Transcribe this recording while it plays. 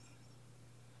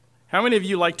How many of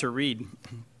you like to read?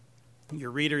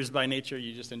 You're readers by nature,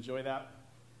 you just enjoy that?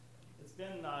 It's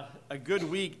been a good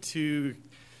week to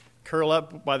curl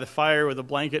up by the fire with a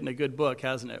blanket and a good book,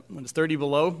 hasn't it? When it's 30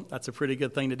 below, that's a pretty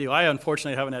good thing to do. I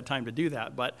unfortunately haven't had time to do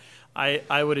that, but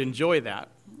I would enjoy that.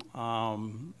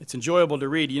 It's enjoyable to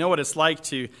read. You know what it's like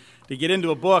to get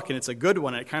into a book, and it's a good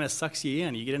one, and it kind of sucks you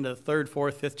in. You get into the third,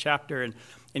 fourth, fifth chapter, and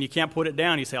you can't put it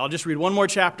down. You say, I'll just read one more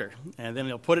chapter, and then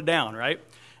you'll put it down, right?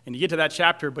 And you get to that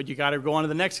chapter, but you got to go on to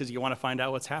the next because you want to find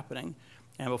out what's happening.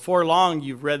 And before long,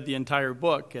 you've read the entire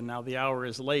book, and now the hour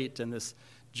is late, and this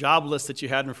job list that you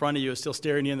had in front of you is still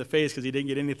staring you in the face because you didn't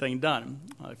get anything done.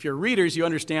 If you're readers, you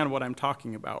understand what I'm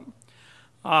talking about.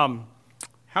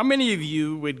 How many of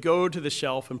you would go to the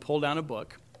shelf and pull down a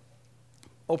book,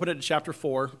 open it to chapter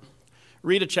 4,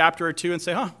 read a chapter or two, and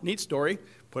say, neat story,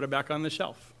 put it back on the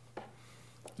shelf?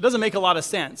 It doesn't make a lot of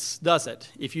sense, does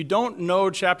it? If you don't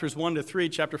know chapters 1 to 3,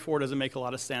 chapter 4 doesn't make a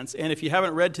lot of sense. And if you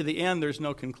haven't read to the end, there's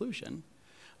no conclusion.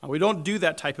 We don't do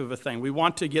that type of a thing. We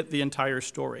want to get the entire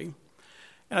story.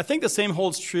 And I think the same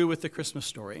holds true with the Christmas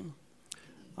story.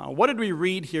 What did we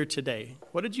read here today?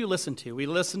 What did you listen to? We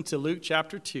listened to Luke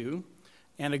chapter 2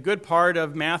 and a good part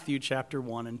of Matthew chapter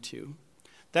 1 and 2.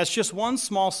 That's just one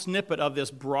small snippet of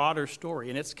this broader story.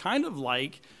 And it's kind of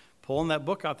like pulling that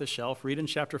book off the shelf, reading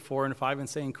chapter 4 and 5 and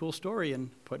saying, cool story,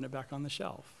 and putting it back on the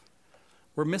shelf.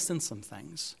 We're missing some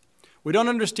things. We don't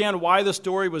understand why the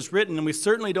story was written, and we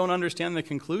certainly don't understand the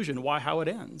conclusion, how it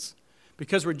ends,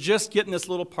 because we're just getting this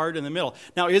little part in the middle.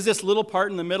 Now, is this little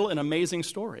part in the middle an amazing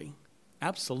story?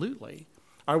 Absolutely.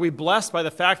 Are we blessed by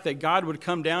the fact that God would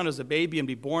come down as a baby and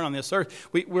be born on this earth?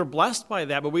 We're blessed by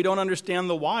that, but we don't understand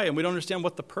the why, and we don't understand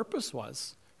what the purpose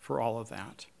was for all of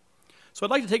that. So I'd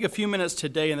like to take a few minutes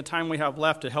today in the time we have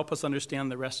left to help us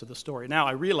understand the rest of the story. Now,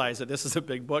 I realize that this is a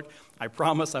big book. I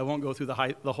promise I won't go through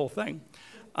the whole thing.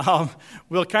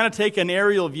 We'll kind of take an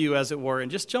aerial view, as it were,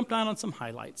 and just jump down on some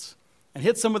highlights and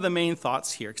hit some of the main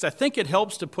thoughts here, because I think it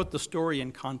helps to put the story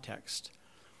in context.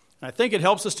 And I think it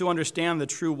helps us to understand the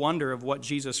true wonder of what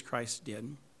Jesus Christ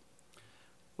did.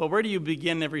 Well, where do you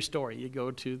begin every story? You go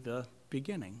to the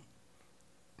beginning.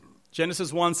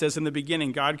 Genesis 1 says, in the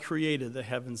beginning, God created the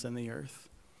heavens and the earth.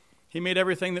 He made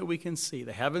everything that we can see,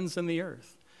 the heavens and the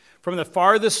earth. From the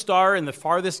farthest star in the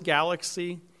farthest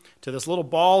galaxy to this little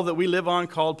ball that we live on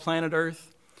called planet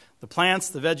Earth, the plants,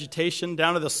 the vegetation,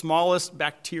 down to the smallest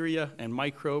bacteria and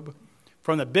microbe.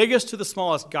 From the biggest to the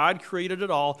smallest, God created it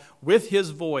all with his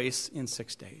voice in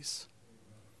 6 days.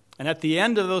 And at the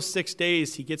end of those 6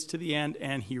 days, he gets to the end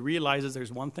and he realizes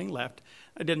there's one thing left.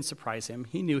 It didn't surprise him.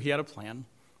 He knew he had a plan.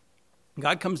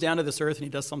 God comes down to this earth and he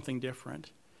does something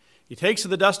different. He takes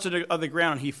the dust of the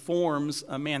ground, he forms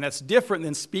a man. That's different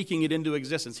than speaking it into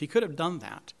existence. He could have done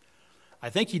that. I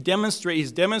think he's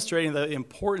demonstrating the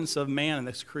importance of man in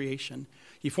this creation.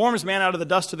 He forms man out of the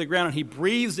dust of the ground and he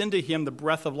breathes into him the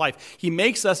breath of life. He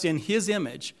makes us in his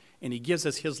image and he gives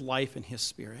us his life and his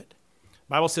spirit. The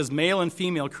Bible says male and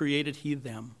female created he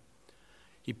them.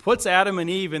 He puts Adam and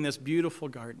Eve in this beautiful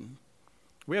garden.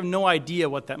 We have no idea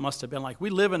what that must have been like.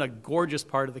 We live in a gorgeous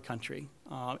part of the country.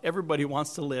 Everybody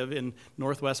wants to live in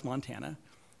northwest Montana,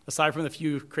 aside from the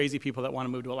few crazy people that want to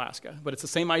move to Alaska. But it's the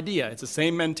same idea. It's the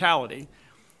same mentality.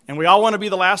 And we all want to be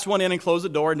the last one in and close the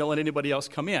door and don't let anybody else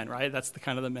come in, right? That's the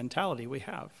kind of the mentality we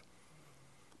have.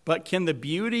 But can the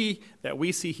beauty that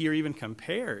we see here even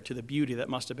compare to the beauty that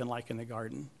must have been like in the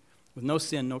garden, with no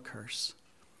sin, no curse?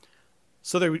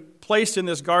 So they're placed in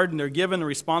this garden. They're given the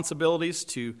responsibilities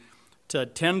to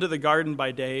attend to the garden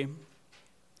by day,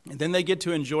 and then they get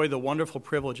to enjoy the wonderful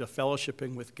privilege of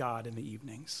fellowshipping with God in the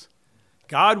evenings.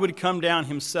 God would come down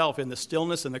himself in the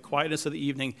stillness and the quietness of the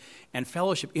evening and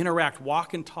fellowship, interact,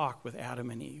 walk and talk with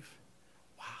Adam and Eve.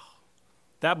 Wow.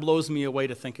 That blows me away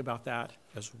to think about that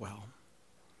as well.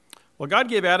 Well, God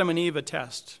gave Adam and Eve a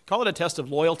test. Call it a test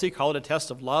of loyalty, call it a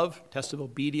test of love, a test of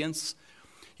obedience.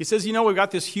 He says, we've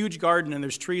got this huge garden and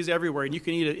there's trees everywhere and you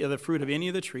can eat the fruit of any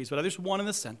of the trees, but there's one in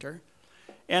the center.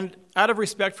 And out of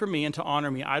respect for me and to honor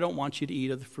me, I don't want you to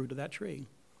eat of the fruit of that tree.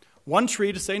 One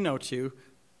tree to say no to,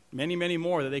 many, many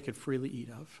more that they could freely eat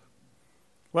of.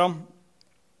 Well,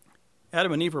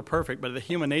 Adam and Eve were perfect, but the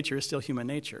human nature is still human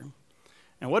nature.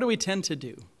 And what do we tend to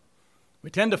do? We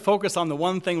tend to focus on the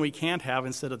one thing we can't have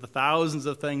instead of the thousands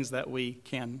of things that we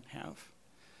can have.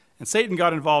 And Satan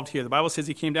got involved here. The Bible says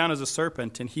he came down as a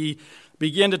serpent, and he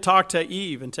began to talk to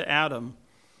Eve and to Adam,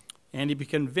 and he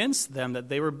convinced them that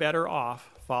they were better off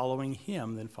following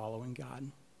him than following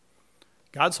God.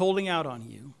 God's holding out on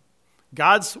you.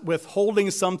 God's withholding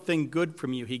something good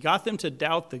from you. He got them to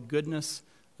doubt the goodness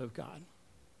of God.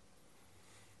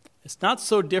 It's not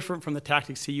so different from the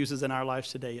tactics he uses in our lives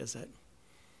today, is it?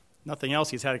 Nothing else.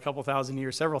 He's had a couple thousand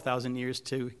years, several thousand years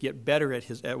to get better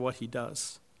at what he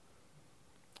does.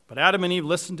 But Adam and Eve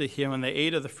listened to him, and they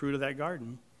ate of the fruit of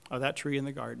that tree in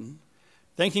the garden,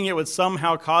 thinking it would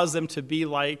somehow cause them to be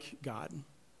like God.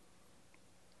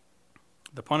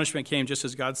 The punishment came just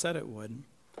as God said it would.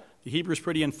 The Hebrew is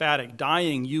pretty emphatic.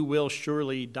 Dying, you will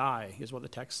surely die, is what the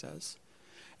text says.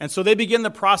 And so they begin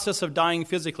the process of dying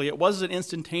physically. It wasn't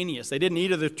instantaneous. They didn't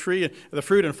eat of the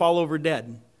fruit and fall over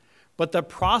dead. But the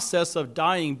process of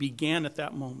dying began at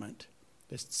that moment.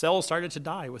 The cells started to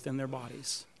die within their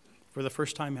bodies for the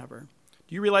first time ever.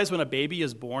 Do you realize when a baby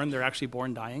is born, they're actually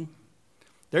born dying?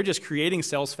 They're just creating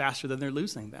cells faster than they're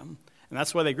losing them. And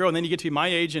that's why they grow. And then you get to be my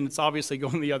age, and it's obviously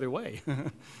going the other way.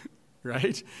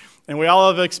 Right? And we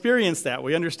all have experienced that.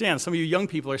 We understand. Some of you young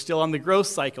people are still on the growth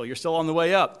cycle. You're still on the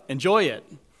way up. Enjoy it.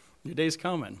 Your day's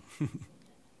coming.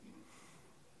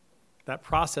 That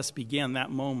process began that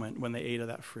moment when they ate of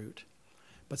that fruit.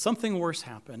 But something worse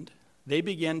happened. They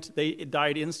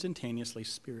died instantaneously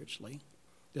spiritually.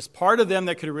 This part of them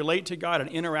that could relate to God and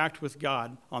interact with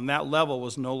God on that level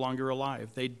was no longer alive.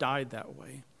 They died that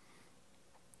way.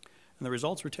 And the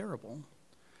results were terrible.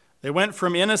 They went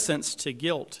from innocence to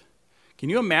guilt. Can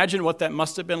you imagine what that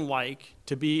must have been like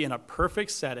to be in a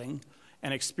perfect setting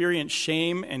and experience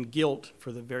shame and guilt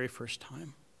for the very first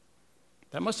time?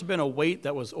 That must have been a weight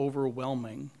that was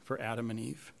overwhelming for Adam and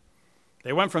Eve.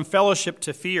 They went from fellowship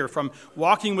to fear, from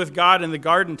walking with God in the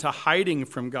garden to hiding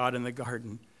from God in the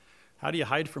garden. How do you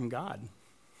hide from God?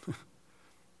 You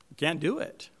can't do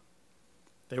it.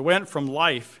 They went from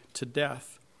life to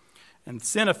death. And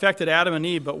sin affected Adam and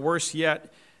Eve, but worse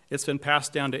yet, it's been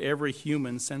passed down to every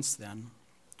human since then.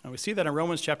 And we see that in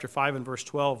Romans chapter 5 and verse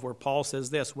 12, where Paul says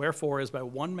this, "Wherefore, as by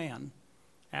one man,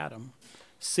 Adam,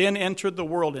 sin entered the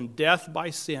world, and death by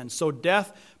sin. So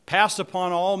death passed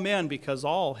upon all men because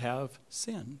all have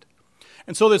sinned."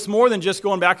 And so it's more than just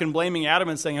going back and blaming Adam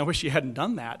and saying, "I wish you hadn't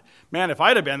done that. Man, if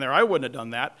I'd have been there, I wouldn't have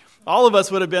done that." All of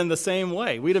us would have been the same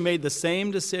way. We'd have made the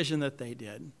same decision that they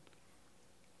did.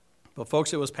 But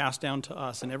folks, it was passed down to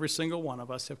us, and every single one of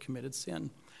us have committed sin.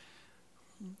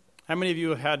 How many of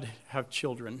you have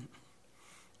children?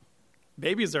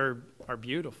 Babies are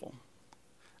beautiful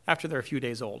after they're a few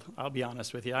days old. I'll be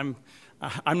honest with you. I'm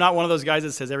not one of those guys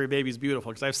that says every baby's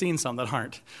beautiful, because I've seen some that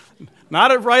aren't.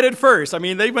 Not right at first. I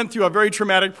mean, they went through a very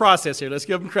traumatic process here. Let's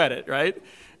give them credit, right?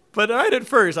 But right at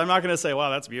first, I'm not going to say, wow,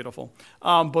 that's beautiful.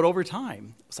 But over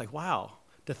time, it's like, wow,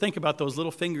 to think about those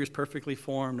little fingers perfectly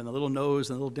formed and the little nose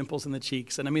and the little dimples in the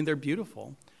cheeks. And I mean, they're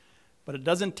beautiful. But it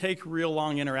doesn't take real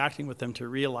long interacting with them to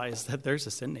realize that there's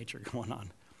a sin nature going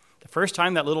on. The first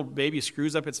time that little baby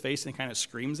screws up its face and kind of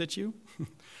screams at you,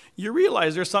 you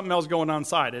realize there's something else going on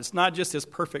inside. It's not just this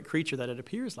perfect creature that it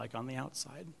appears like on the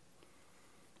outside.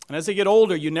 And as they get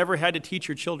older, you never had to teach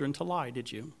your children to lie,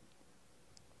 did you?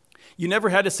 You never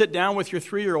had to sit down with your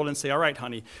 3-year-old and say, "All right,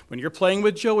 honey, when you're playing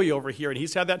with Joey over here and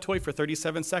he's had that toy for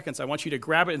 37 seconds, I want you to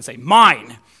grab it and say,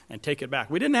 'Mine,' and take it back."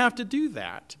 We didn't have to do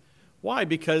that. Why?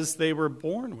 Because they were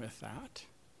born with that.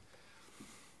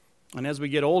 And as we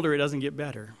get older, it doesn't get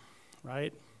better,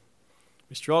 right?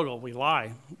 We struggle, we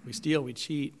lie, we steal, we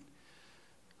cheat,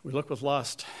 we look with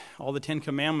lust. All the 10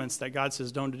 commandments that God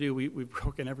says don't do, we've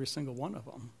broken every single one of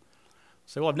them.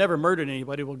 So, well, I've never murdered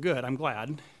anybody. Well, good, I'm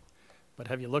glad. But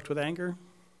have you looked with anger?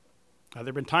 Have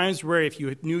there been times where if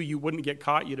you knew you wouldn't get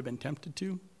caught, you'd have been tempted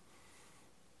to?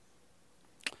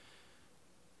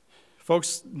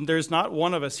 Folks, there's not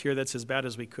one of us here that's as bad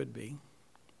as we could be.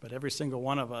 But every single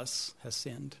one of us has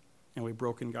sinned, and we've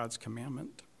broken God's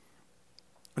commandment.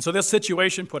 And so this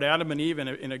situation put Adam and Eve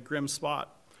in a grim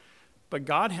spot. But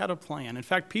God had a plan. In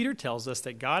fact, Peter tells us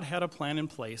that God had a plan in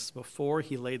place before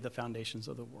he laid the foundations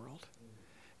of the world.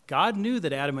 God knew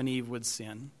that Adam and Eve would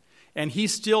sin, and he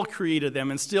still created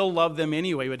them and still loved them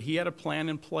anyway, but he had a plan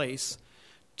in place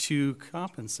to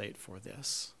compensate for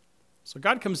this. So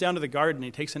God comes down to the garden and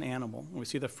he takes an animal. And we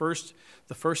see the first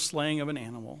slaying of an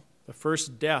animal, the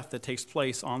first death that takes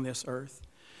place on this earth.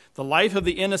 The life of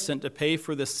the innocent to pay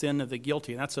for the sin of the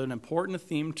guilty. And that's an important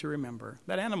theme to remember.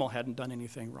 That animal hadn't done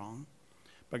anything wrong.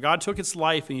 But God took its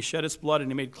life and he shed its blood and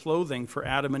he made clothing for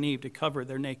Adam and Eve to cover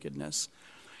their nakedness.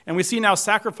 And we see now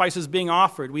sacrifices being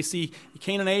offered. We see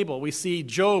Cain and Abel. We see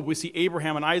Job. We see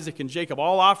Abraham and Isaac and Jacob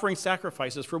all offering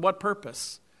sacrifices. For what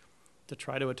purpose? To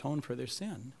try to atone for their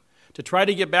sin. To try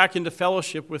to get back into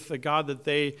fellowship with the God that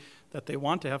they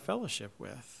want to have fellowship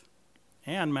with.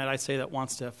 And, might I say, that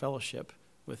wants to have fellowship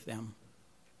with them.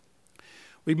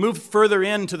 We moved further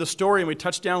into the story and we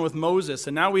touched down with Moses.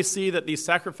 And now we see that these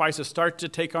sacrifices start to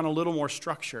take on a little more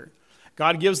structure.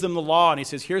 God gives them the law, and he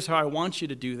says, here's how I want you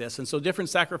to do this. And so different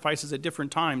sacrifices at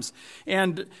different times.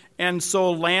 And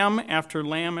so lamb after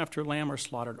lamb after lamb are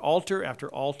slaughtered. Altar after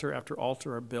altar after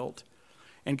altar are built.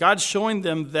 And God's showing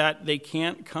them that they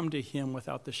can't come to him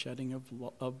without the shedding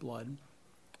of blood.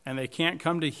 And they can't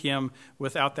come to him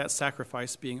without that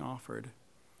sacrifice being offered.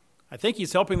 I think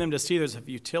he's helping them to see there's a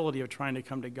futility of trying to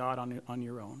come to God on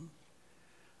your own.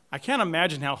 I can't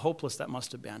imagine how hopeless that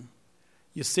must have been.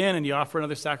 You sin and you offer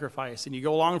another sacrifice, and you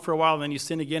go along for a while, and then you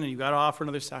sin again, and you've got to offer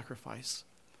another sacrifice.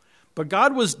 But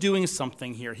God was doing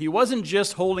something here. He wasn't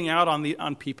just holding out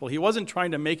on people. He wasn't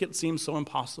trying to make it seem so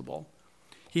impossible.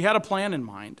 He had a plan in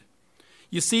mind.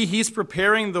 You see, he's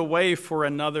preparing the way for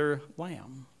another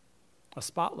lamb, a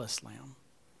spotless lamb,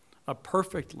 a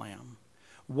perfect lamb,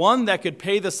 one that could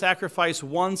pay the sacrifice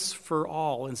once for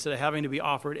all instead of having to be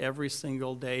offered every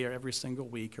single day or every single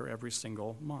week or every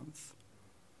single month.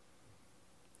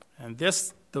 And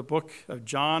this, the book of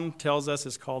John tells us,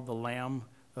 is called the Lamb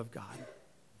of God.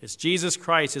 It's Jesus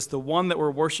Christ. It's the one that we're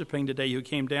worshiping today who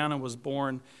came down and was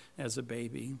born as a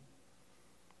baby.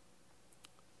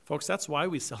 Folks, that's why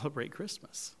we celebrate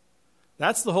Christmas.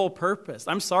 That's the whole purpose.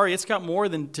 I'm sorry, it's got more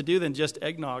to do than just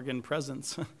eggnog and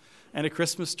presents and a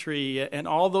Christmas tree and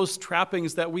all those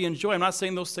trappings that we enjoy. I'm not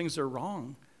saying those things are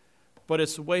wrong, but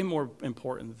it's way more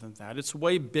important than that. It's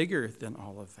way bigger than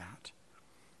all of that.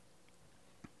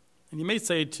 And you may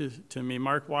say to me,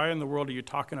 Mark, why in the world are you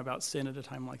talking about sin at a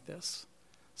time like this?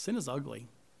 Sin is ugly.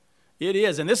 It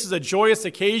is, and this is a joyous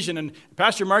occasion, and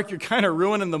Pastor Mark, you're kind of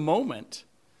ruining the moment.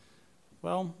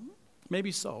 Well,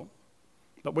 maybe so.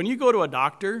 But when you go to a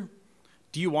doctor,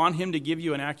 do you want him to give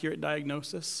you an accurate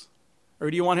diagnosis?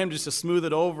 Or do you want him just to smooth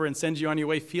it over and send you on your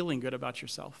way feeling good about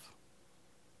yourself?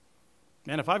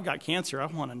 Man, if I've got cancer, I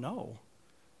want to know.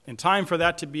 In time for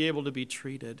that to be able to be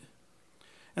treated.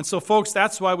 And so, folks,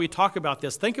 that's why we talk about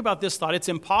this. Think about this thought. It's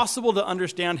impossible to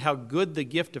understand how good the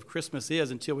gift of Christmas is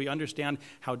until we understand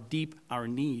how deep our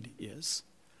need is.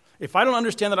 If I don't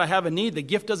understand that I have a need, the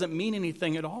gift doesn't mean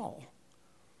anything at all.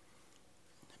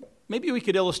 Maybe we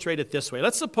could illustrate it this way.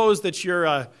 Let's suppose that you're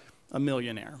a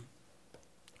millionaire.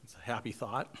 It's a happy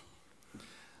thought.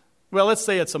 Well, let's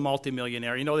say it's a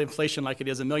multimillionaire. You know, the inflation like it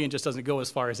is, $1 million just doesn't go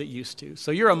as far as it used to.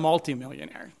 So you're a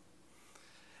multimillionaire.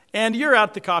 And you're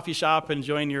at the coffee shop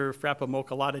enjoying your Frappa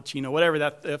Mocha Latticino, whatever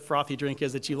that frothy drink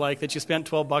is that you like, that you spent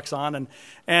 $12 on,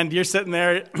 and you're sitting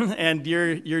there and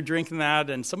you're drinking that,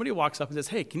 and somebody walks up and says,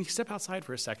 hey, can you step outside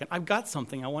for a second? I've got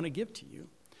something I want to give to you.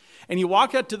 And you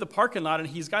walk out to the parking lot, and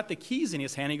he's got the keys in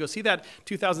his hand. He goes, see that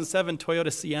 2007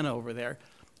 Toyota Sienna over there?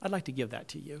 I'd like to give that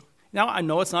to you. Now, I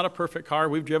know it's not a perfect car.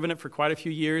 We've driven it for quite a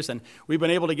few years, and we've been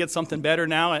able to get something better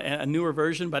now, a newer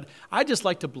version, but I'd just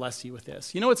like to bless you with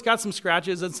this. You know, it's got some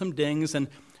scratches and some dings and,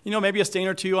 you know, maybe a stain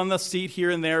or two on the seat here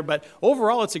and there, but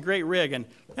overall it's a great rig, and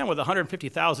man, with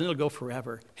 $150,000, it'll go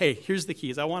forever. Hey, here's the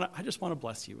keys. I just want to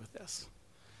bless you with this.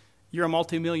 You're a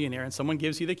multimillionaire, and someone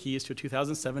gives you the keys to a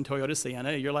 2007 Toyota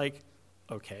Sienna. You're like,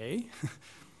 okay,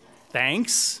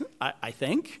 thanks, I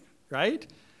think, right?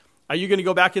 Are you going to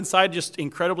go back inside just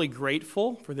incredibly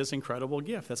grateful for this incredible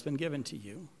gift that's been given to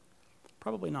you?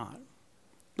 Probably not.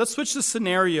 Let's switch the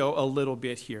scenario a little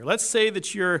bit here. Let's say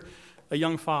that you're a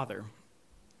young father.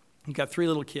 You've got 3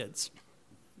 little kids.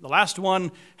 The last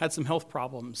one had some health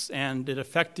problems, and it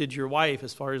affected your wife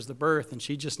as far as the birth, and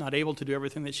she's just not able to do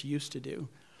everything that she used to do.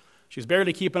 She's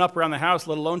barely keeping up around the house,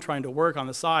 let alone trying to work on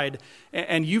the side,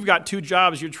 and you've got 2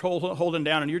 jobs you're holding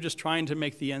down, and you're just trying to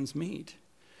make the ends meet.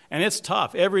 And it's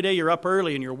tough. Every day you're up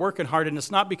early and you're working hard, and it's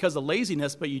not because of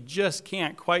laziness, but you just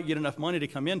can't quite get enough money to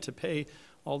come in to pay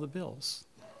all the bills.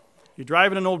 You're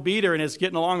driving an old beater and it's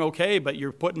getting along okay, but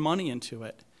you're putting money into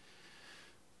it.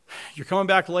 You're coming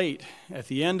back late at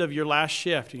the end of your last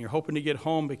shift, and you're hoping to get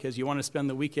home because you want to spend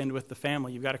the weekend with the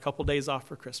family. You've got a couple days off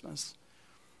for Christmas.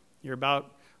 You're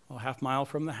about a half mile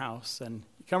from the house, and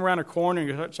you come around a corner and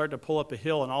you start to pull up a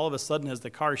hill, and all of a sudden as the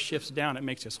car shifts down, it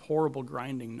makes this horrible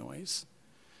grinding noise.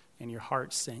 And your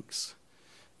heart sinks.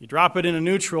 You drop it into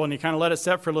neutral and you kind of let it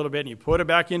set for a little bit, and you put it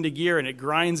back into gear, and it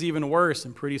grinds even worse,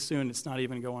 and pretty soon it's not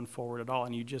even going forward at all,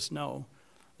 and you just know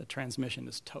the transmission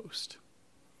is toast.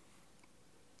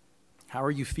 How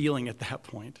are you feeling at that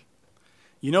point?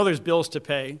 You know there's bills to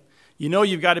pay. You know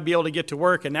you've got to be able to get to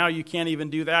work, and now you can't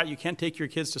even do that. You can't take your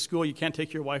kids to school. You can't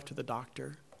take your wife to the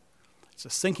doctor. It's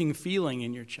a sinking feeling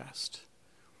in your chest.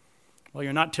 Well,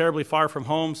 you're not terribly far from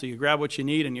home, so you grab what you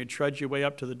need and you trudge your way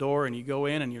up to the door, and you go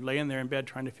in and you're laying there in bed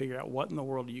trying to figure out what in the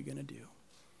world are you going to do.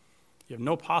 You have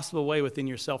no possible way within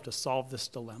yourself to solve this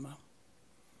dilemma.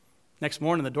 Next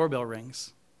morning, the doorbell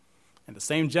rings, and the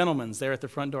same gentleman's there at the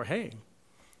front door. Hey,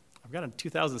 I've got a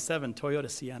 2007 Toyota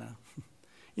Sienna.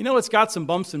 It's got some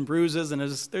bumps and bruises, and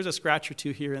there's a scratch or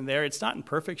two here and there. It's not in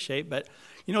perfect shape, but,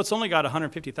 it's only got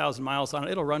 150,000 miles on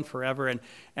it. It'll run forever, and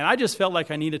I just felt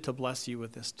like I needed to bless you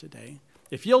with this today.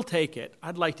 If you'll take it,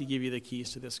 I'd like to give you the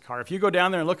keys to this car. If you go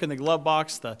down there and look in the glove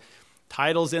box, the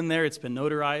title's in there, it's been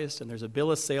notarized, and there's a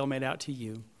bill of sale made out to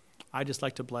you. I'd just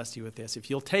like to bless you with this. If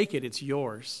you'll take it, it's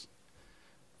yours.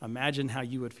 Imagine how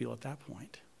you would feel at that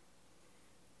point.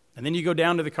 And then you go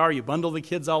down to the car, you bundle the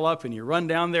kids all up, and you run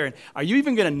down there. And are you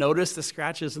even going to notice the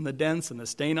scratches and the dents and the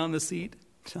stain on the seat?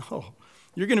 No.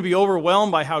 You're going to be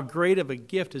overwhelmed by how great of a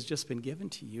gift has just been given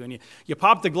to you. And you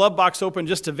pop the glove box open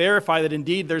just to verify that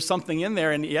indeed there's something in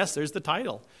there. And yes, there's the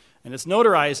title. And it's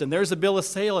notarized, and there's a bill of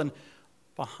sale. And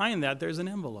behind that, there's an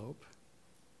envelope.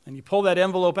 And you pull that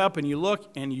envelope up, and you look,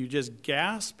 and you just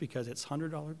gasp because it's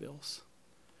 $100 bills.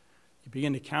 You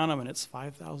begin to count them, and it's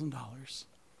 $5,000.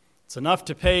 It's enough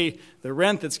to pay the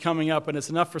rent that's coming up, and it's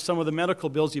enough for some of the medical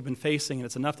bills you've been facing, and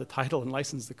it's enough to title and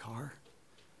license the car.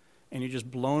 And you're just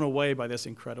blown away by this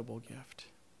incredible gift.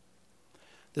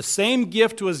 The same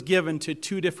gift was given to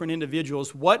two different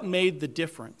individuals. What made the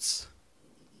difference?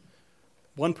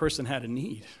 One person had a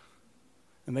need,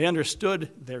 and they understood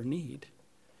their need,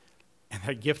 and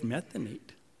that gift met the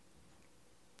need.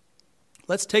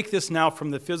 Let's take this now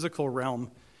from the physical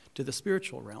realm to the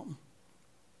spiritual realm.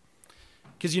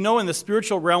 Because in the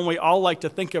spiritual realm, we all like to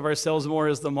think of ourselves more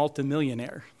as the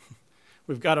multimillionaire.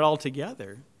 We've got it all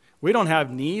together. We don't have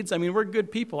needs. We're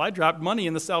good people. I dropped money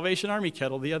in the Salvation Army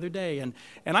kettle the other day, and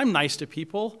I'm nice to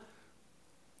people.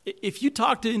 If you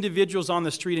talk to individuals on the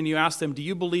street and you ask them, do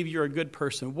you believe you're a good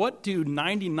person? What do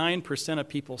 99% of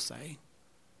people say?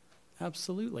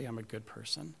 Absolutely, I'm a good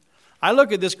person. I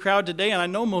look at this crowd today, and I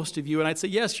know most of you, and I'd say,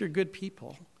 yes, you're good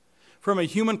people from a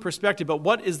human perspective, but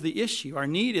what is the issue? Our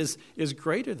need is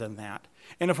greater than that.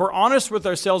 And if we're honest with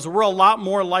ourselves, we're a lot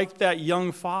more like that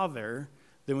young father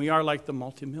than we are like the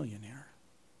multimillionaire.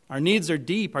 Our needs are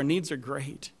deep, our needs are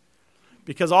great,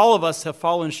 because all of us have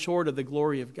fallen short of the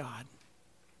glory of God.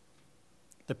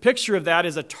 The picture of that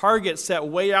is a target set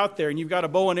way out there, and you've got a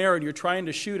bow and arrow, and you're trying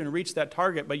to shoot and reach that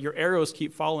target, but your arrows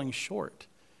keep falling short.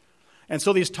 And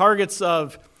so these targets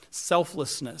of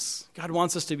selflessness, God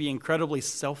wants us to be incredibly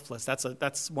selfless.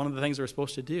 That's one of the things we're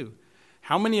supposed to do.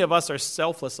 How many of us are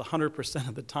selfless 100%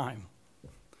 of the time?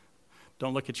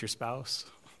 Don't look at your spouse.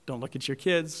 Don't look at your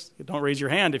kids. Don't raise your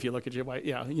hand if you look at your wife.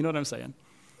 Yeah, you know what I'm saying.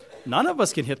 None of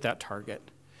us can hit that target.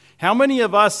 How many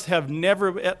of us have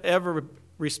never, ever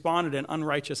responded in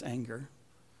unrighteous anger?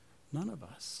 None of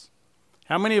us.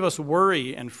 How many of us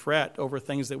worry and fret over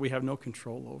things that we have no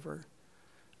control over?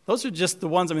 Those are just the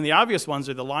ones, the obvious ones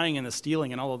are the lying and the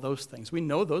stealing and all of those things. We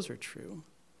know those are true.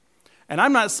 And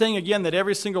I'm not saying, again, that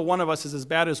every single one of us is as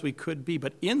bad as we could be,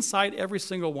 but inside every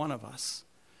single one of us,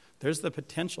 there's the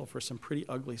potential for some pretty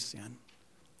ugly sin.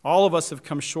 All of us have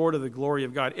come short of the glory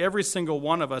of God. Every single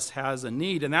one of us has a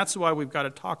need, and that's why we've got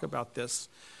to talk about this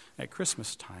at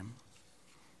Christmas time.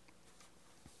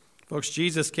 Folks,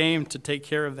 Jesus came to take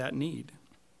care of that need.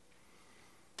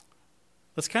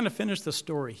 Let's kind of finish the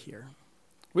story here.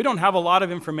 We don't have a lot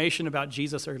of information about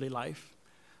Jesus' early life.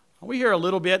 We hear a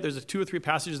little bit. There's 2 or 3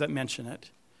 passages that mention it.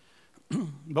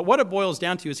 But what it boils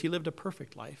down to is he lived a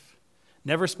perfect life.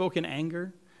 Never spoke in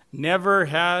anger. Never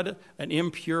had an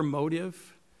impure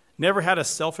motive. Never had a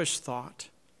selfish thought.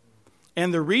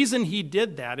 And the reason he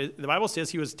did that, the Bible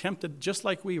says he was tempted just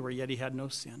like we were, yet he had no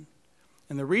sin.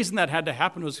 And the reason that had to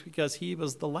happen was because he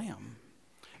was the lamb.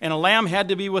 And a lamb had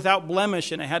to be without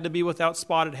blemish, and it had to be without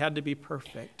spot. It had to be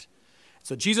perfect.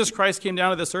 So Jesus Christ came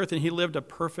down to this earth, and he lived a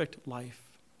perfect life.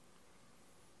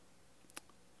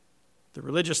 The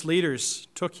religious leaders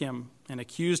took him and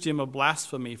accused him of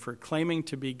blasphemy for claiming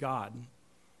to be God.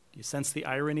 Do you sense the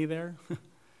irony there?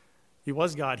 He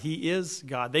was God. He is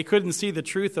God. They couldn't see the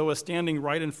truth that was standing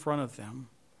right in front of them.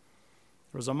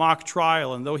 There was a mock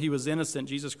trial, and though he was innocent,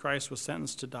 Jesus Christ was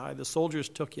sentenced to die. The soldiers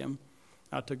took him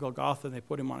out to Golgotha, and they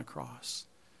put him on a cross.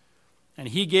 And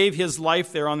he gave his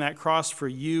life there on that cross for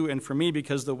you and for me,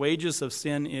 because the wages of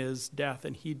sin is death,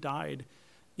 and he died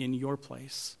in your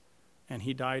place, and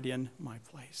he died in my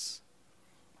place,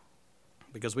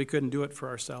 because we couldn't do it for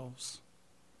ourselves.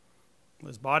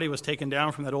 His body was taken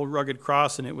down from that old rugged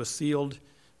cross, and it was sealed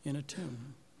in a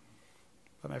tomb.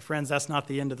 But my friends, that's not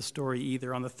the end of the story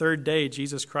either. On the 3rd day,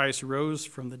 Jesus Christ rose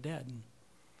from the dead.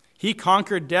 He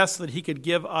conquered death so that he could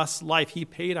give us life. He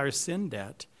paid our sin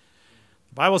debt.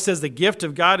 The Bible says the gift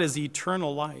of God is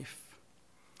eternal life.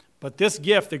 But this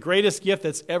gift, the greatest gift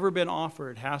that's ever been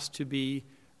offered, has to be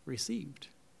received.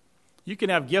 You can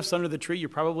have gifts under the tree. You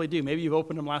probably do. Maybe you've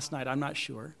opened them last night. I'm not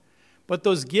sure. But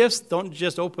those gifts don't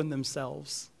just open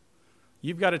themselves.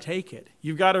 You've got to take it.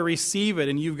 You've got to receive it,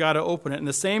 and you've got to open it. And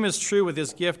the same is true with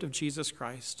this gift of Jesus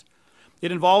Christ.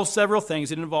 It involves several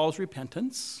things. It involves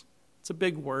repentance. It's a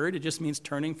big word. It just means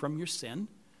turning from your sin,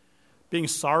 being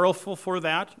sorrowful for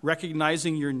that,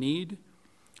 recognizing your need.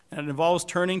 And it involves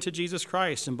turning to Jesus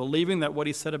Christ and believing that what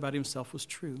he said about himself was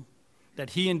true,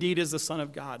 that he indeed is the Son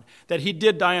of God, that he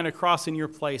did die on a cross in your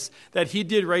place, that he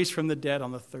did raise from the dead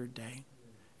on the third day,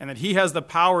 and that he has the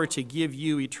power to give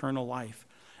you eternal life.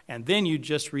 And then you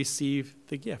just receive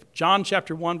the gift. John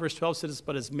chapter 1, verse 12 says,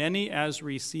 "But as many as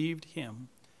received him,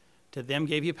 to them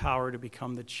gave he power to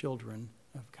become the children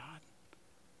of God."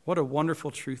 What a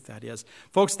wonderful truth that is.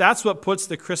 Folks, that's what puts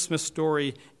the Christmas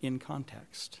story in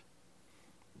context.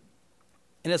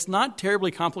 And it's not terribly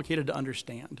complicated to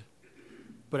understand,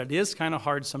 but it is kind of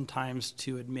hard sometimes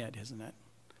to admit, isn't it?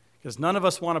 Because none of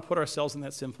us want to put ourselves in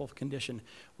that sinful condition.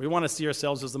 We want to see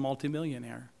ourselves as the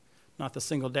multimillionaire, not the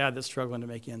single dad that's struggling to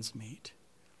make ends meet.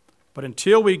 But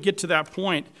until we get to that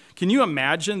point, can you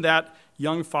imagine that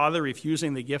young father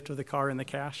refusing the gift of the car and the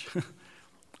cash?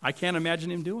 I can't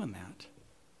imagine him doing that.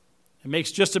 It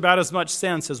makes just about as much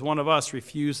sense as one of us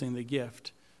refusing the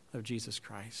gift of Jesus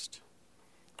Christ.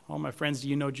 Oh, my friends, do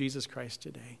you know Jesus Christ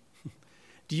today?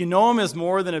 Do you know him as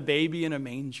more than a baby in a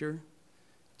manger?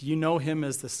 Do you know him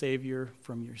as the Savior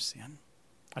from your sin?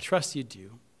 I trust you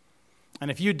do. And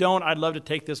if you don't, I'd love to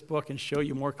take this book and show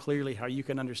you more clearly how you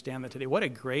can understand that today. What a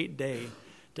great day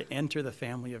to enter the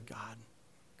family of God.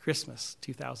 Christmas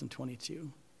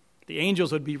 2022. The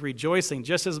angels would be rejoicing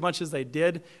just as much as they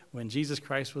did when Jesus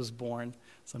Christ was born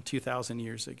some 2,000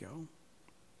 years ago.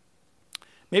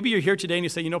 Maybe you're here today and you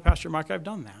say, Pastor Mark, I've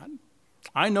done that.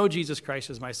 I know Jesus Christ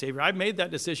is my Savior. I made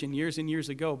that decision years and years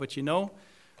ago, but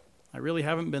I really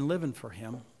haven't been living for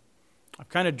him. I've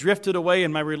kind of drifted away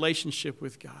in my relationship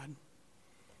with God.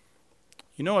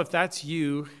 If that's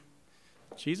you,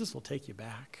 Jesus will take you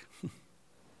back.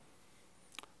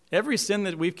 Every sin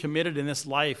that we've committed in this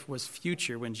life was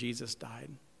future when Jesus died.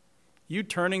 You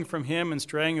turning from him and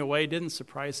straying away didn't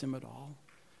surprise him at all.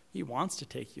 He wants to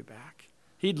take you back.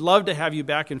 He'd love to have you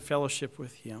back in fellowship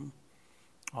with him.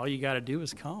 All you got to do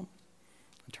is come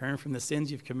and turn from the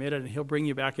sins you've committed, and he'll bring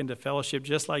you back into fellowship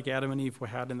just like Adam and Eve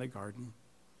had in the garden.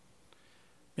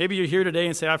 Maybe you're here today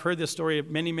and say, I've heard this story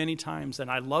many, many times,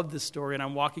 and I love this story, and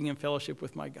I'm walking in fellowship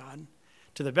with my God.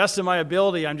 To the best of my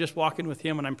ability, I'm just walking with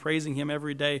him, and I'm praising him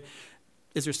every day.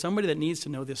 Is there somebody that needs to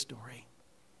know this story?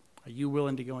 Are you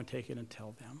willing to go and take it and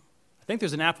tell them? I think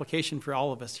there's an application for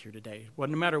all of us here today, no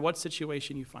matter what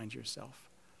situation you find yourself.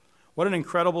 What an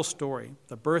incredible story,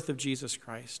 the birth of Jesus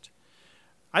Christ.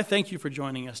 I thank you for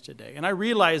joining us today. And I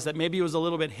realize that maybe it was a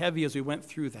little bit heavy as we went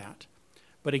through that.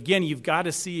 But again, you've got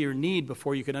to see your need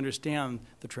before you can understand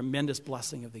the tremendous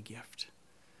blessing of the gift.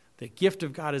 The gift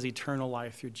of God is eternal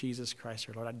life through Jesus Christ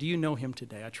our Lord. Do you know him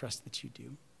today? I trust that you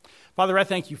do. Father, I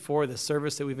thank you for the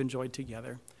service that we've enjoyed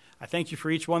together. I thank you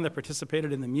for each one that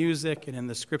participated in the music and in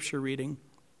the scripture reading.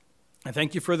 I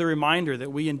thank you for the reminder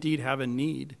that we indeed have a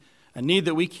need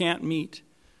that we can't meet.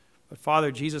 But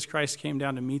Father, Jesus Christ came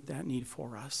down to meet that need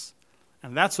for us.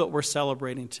 And that's what we're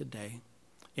celebrating today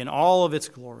in all of its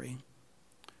glory,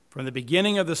 from the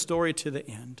beginning of the story to the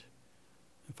end.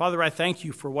 And Father, I thank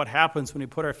you for what happens when we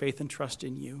put our faith and trust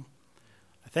in you.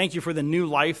 I thank you for the new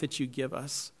life that you give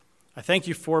us. I thank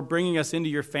you for bringing us into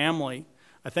your family.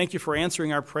 I thank you for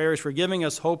answering our prayers, for giving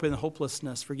us hope in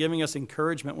hopelessness, for giving us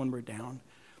encouragement when we're down.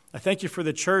 I thank you for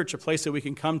the church, a place that we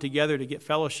can come together to get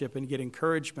fellowship and get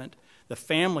encouragement, the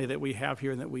family that we have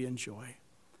here and that we enjoy.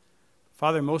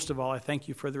 Father, most of all, I thank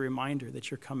you for the reminder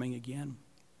that you're coming again.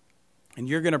 And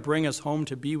you're going to bring us home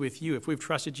to be with you if we've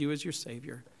trusted you as your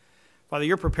Savior. Father,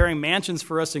 you're preparing mansions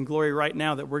for us in glory right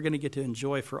now that we're going to get to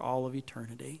enjoy for all of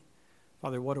eternity.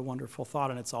 Father, what a wonderful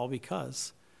thought, and it's all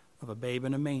because of a babe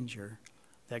in a manger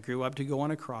that grew up to go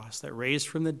on a cross, that raised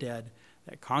from the dead,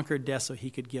 that conquered death so he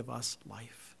could give us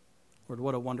life. Lord,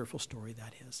 what a wonderful story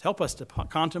that is. Help us to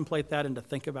contemplate that and to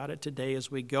think about it today as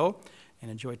we go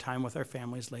and enjoy time with our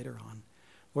families later on.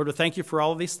 Lord, we thank you for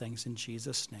all of these things in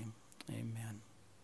Jesus' name. Amen.